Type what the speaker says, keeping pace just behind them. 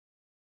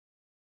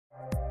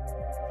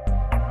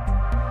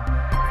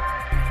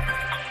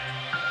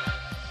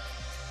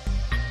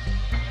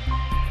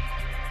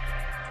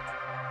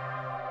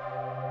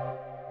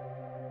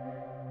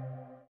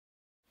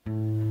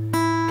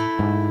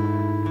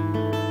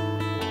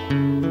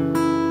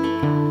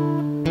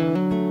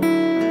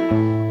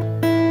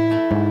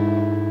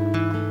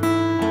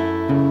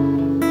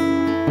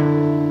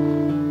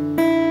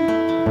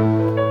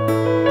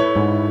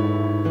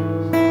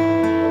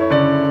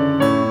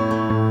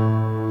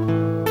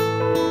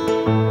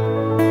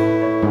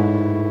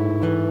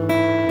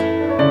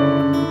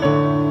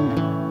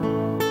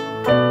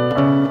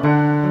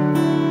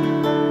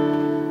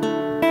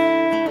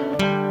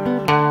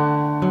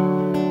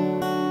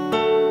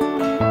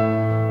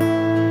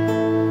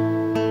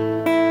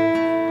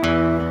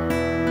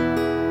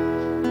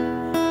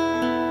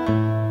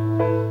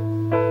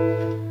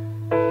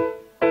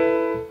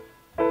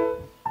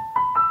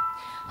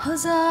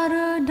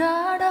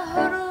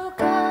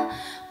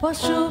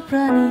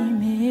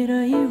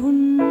मेरै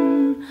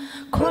हुन्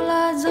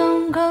खोला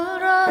जङ्गल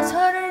र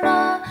झरना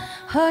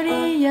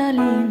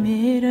हरियाली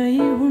मेरै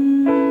हुन्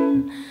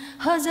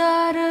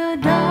हजार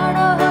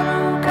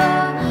डाँडाहरूका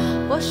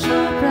पशु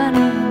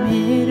प्राणी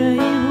मेरै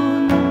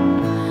हुन्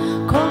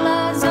खोला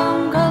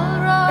जङ्गल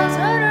र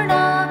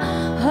झरना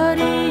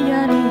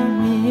हरियाली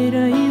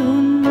मेरै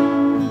हुन्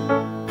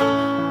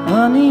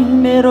अनि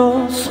मेरो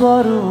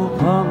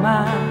स्वरूपमा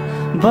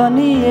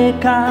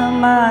बनिएका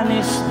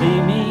मानिस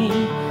तिमी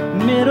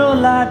मेरो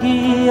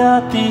लागि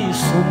अति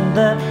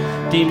सुन्दर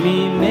तिमी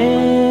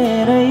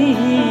मेरै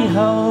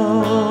हौ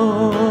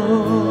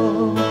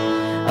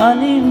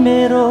अनि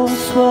मेरो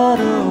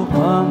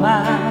स्वरूपमा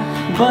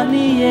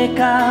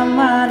बनिएका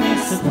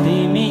मानिस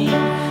तिमी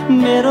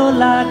मेरो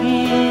लागि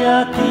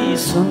अति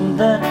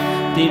सुन्दर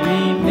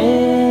तिमी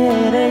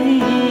मेरै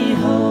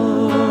हौ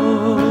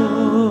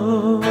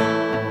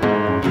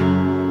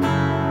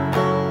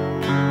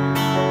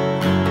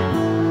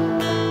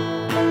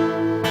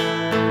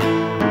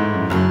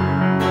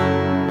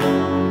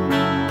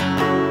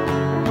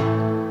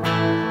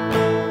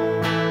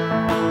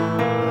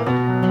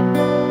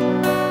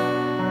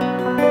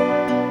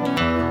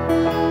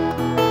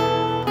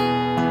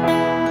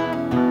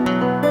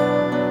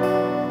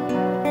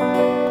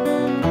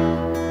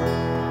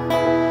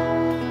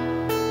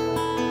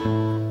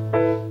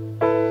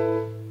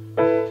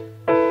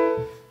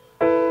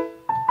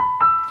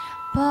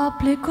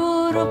पापलेको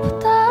रूप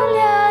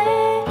ल्याए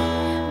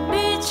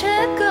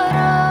विच्छेद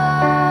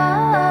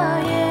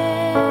गराए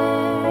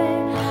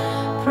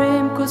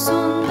प्रेमको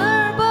सुन्दर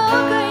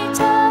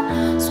बगैँचा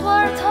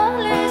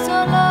स्वार्थले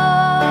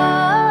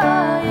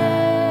जलाए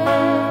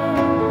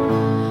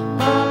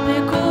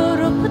पापलेको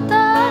रूप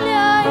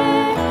ल्याए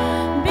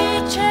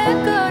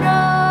विच्छेद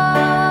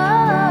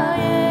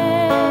गराए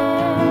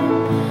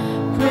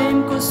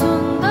प्रेमको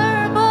सुन्दर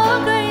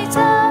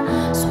बगैँचा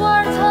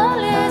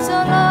स्वार्थले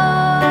जलाए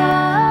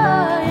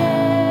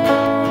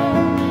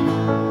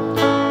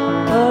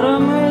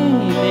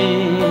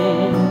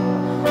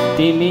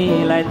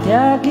तिमीलाई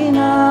त्यागिन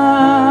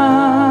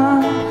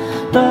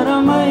तर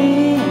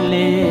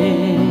मैले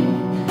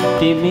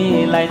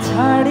तिमीलाई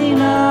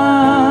छाडिन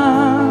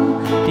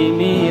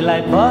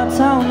तिमीलाई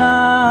बचाउन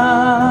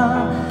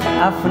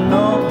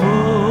आफ्नो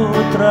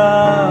पुत्र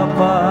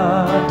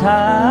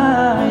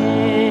पठाए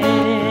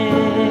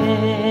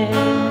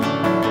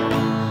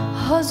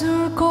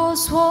हजुरको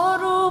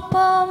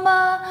स्वरूपमा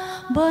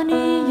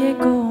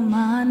बनिएको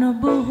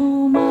मानव हुँ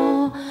म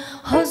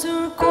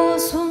हजुरको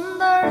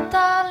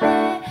सुन्दरताले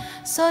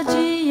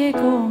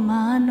सजिएको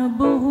मानव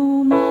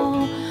हुँ म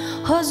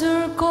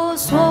हजुरको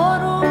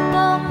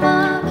स्वरूपमा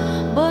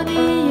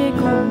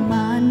बनिएको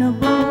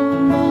मानव हुँ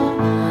म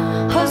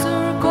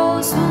हजुरको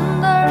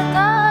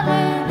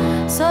सुन्दरताले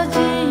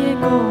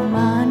सजिएको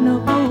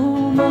मानव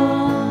हुँ म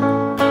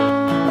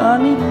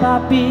अनि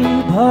पापी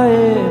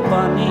भए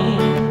पनि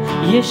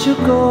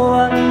येशूको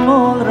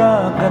अनमोल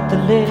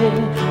रगतले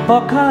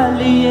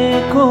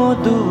पखालिएको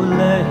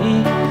दुलही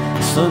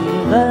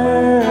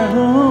सुन्दर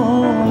हुँ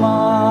म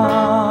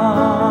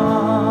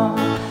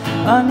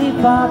अनि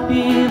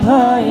पापी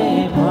भए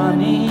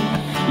पनि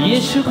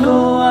येशूको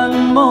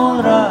अनमोल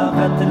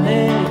रगतले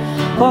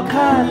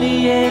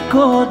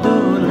पखालिएको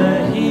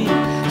दुलही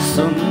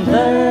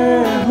सुन्दर